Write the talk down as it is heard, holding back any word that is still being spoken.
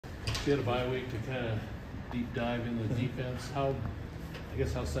You had a bye week to kind of deep dive into the defense. How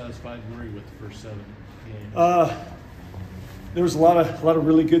satisfied were you with the first 7 games? There was a lot of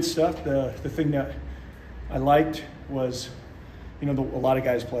really good stuff. The thing that I liked was, a lot of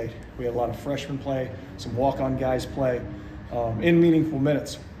guys played. We had a lot of freshmen play, some walk-on guys play in meaningful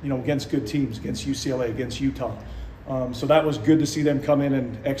minutes, against good teams, against UCLA, against Utah. So that was good to see them come in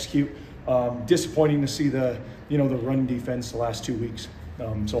and execute. Disappointing to see the run defense the last 2 weeks.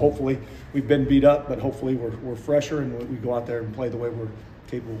 So hopefully we've been beat up, but hopefully we're fresher and we go out there and play the way we're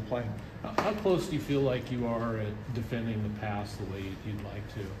capable of playing. How close do you feel like you are at defending the pass the way you'd like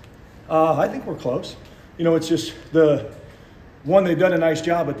to? I think we're close. It's just they've done a nice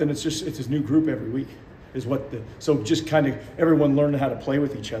job, but then it's this new group every week so just kind of everyone learning how to play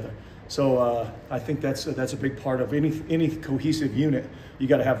with each other. So I think that's a big part of any cohesive unit. You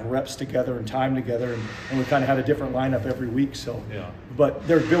got to have reps together and time together, and we kind of had a different lineup every week. So, yeah. But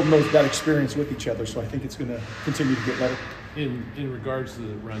they're building that experience with each other. So I think it's going to continue to get better. In regards to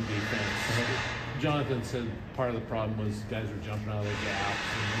the run defense, Jonathan said part of the problem was guys were jumping out of their gaps,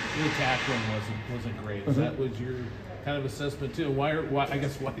 and the tackling wasn't great. That was your kind of assessment too. Why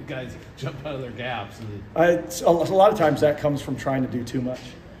did guys jump out of their gaps? A lot of times that comes from trying to do too much.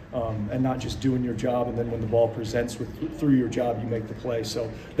 And not just doing your job, and then when the ball presents through your job, you make the play. So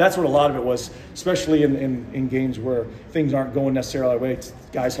that's what a lot of it was, especially in games where things aren't going necessarily our way.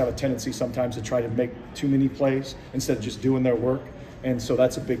 Guys have a tendency sometimes to try to make too many plays instead of just doing their work. And so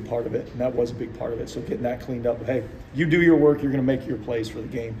that's a big part of it, and that was a big part of it. So getting that cleaned up, hey, you do your work, you're going to make your plays for the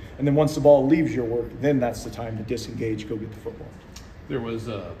game. And then once the ball leaves your work, then that's the time to disengage, go get the football. There was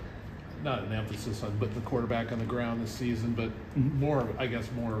not an emphasis on putting the quarterback on the ground this season, but more of a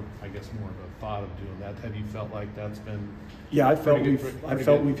thought of doing that. Have you felt like that's been? Yeah, I felt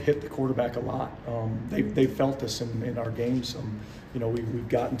we've hit the quarterback a lot. They felt us in our games. We've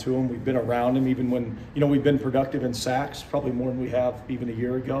gotten to him. We've been around him even when we've been productive in sacks, probably more than we have even a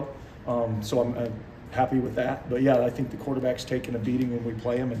year ago. So I'm happy with that. But yeah, I think the quarterback's taking a beating when we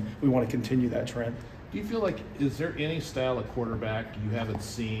play him, and we want to continue that trend. Do you feel like, is there any style of quarterback you haven't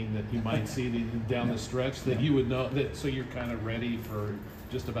seen that you might see down the stretch that you would know, so you're kind of ready for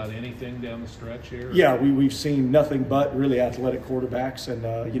just about anything down the stretch here? Yeah, we've seen nothing but really athletic quarterbacks,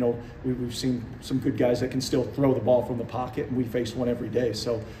 and we've seen some good guys that can still throw the ball from the pocket, and we face one every day.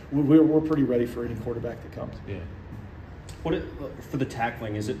 So we're pretty ready for any quarterback that comes. Yeah. For the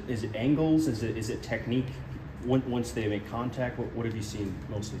tackling, is it angles? Is it technique? Once they make contact, what have you seen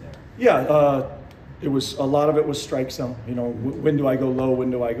mostly there? Yeah. A lot of it was strike zone. When do I go low?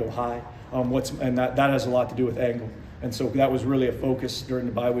 When do I go high? And that has a lot to do with angle. And so that was really a focus during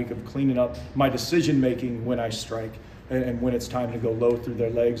the bye week of cleaning up my decision making when I strike, and when it's time to go low through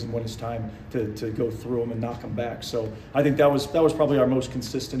their legs, and when it's time to go through them and knock them back. So I think that was probably our most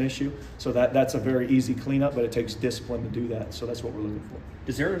consistent issue. So that's a very easy cleanup, but it takes discipline to do that. So that's what we're looking for.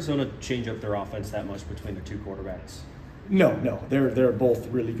 Does Arizona change up their offense that much between the two quarterbacks? No, they're both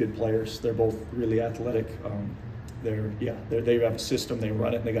really good players. They're both really athletic. They have a system. They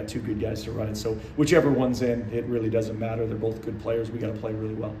run it, and they got two good guys to run it. So whichever one's in, it really doesn't matter. They're both good players. We got to play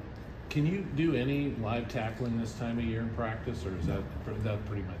really well. Can you do any live tackling this time of year in practice, or is that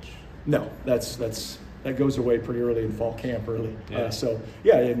pretty much? No, that goes away pretty early in fall camp early. Yeah.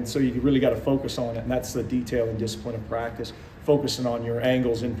 And so you really got to focus on it, and that's the detail and discipline of practice. Focusing on your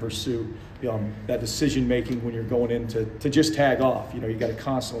angles in pursuit, that decision making when you're going in to just tag off. You got to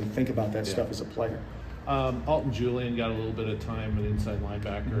constantly think about that stuff as a player. Alton Julian got a little bit of time at inside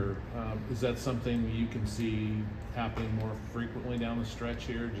linebacker. Is that something you can see happening more frequently down the stretch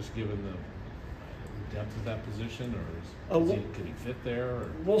here, just given the depth of that position, or can he fit there?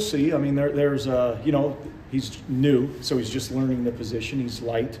 Or? We'll see. I mean, there's he's new, so he's just learning the position. He's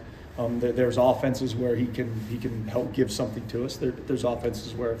light. There's offenses where he can help give something to us. There's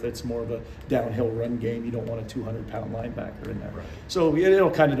offenses where if it's more of a downhill run game, you don't want a 200-pound linebacker in there. Right. So it'll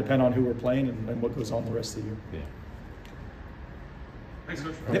kind of depend on who we're playing and what goes on the rest of the year. Yeah. Thanks,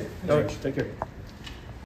 Coach. Yep. All right. Take care.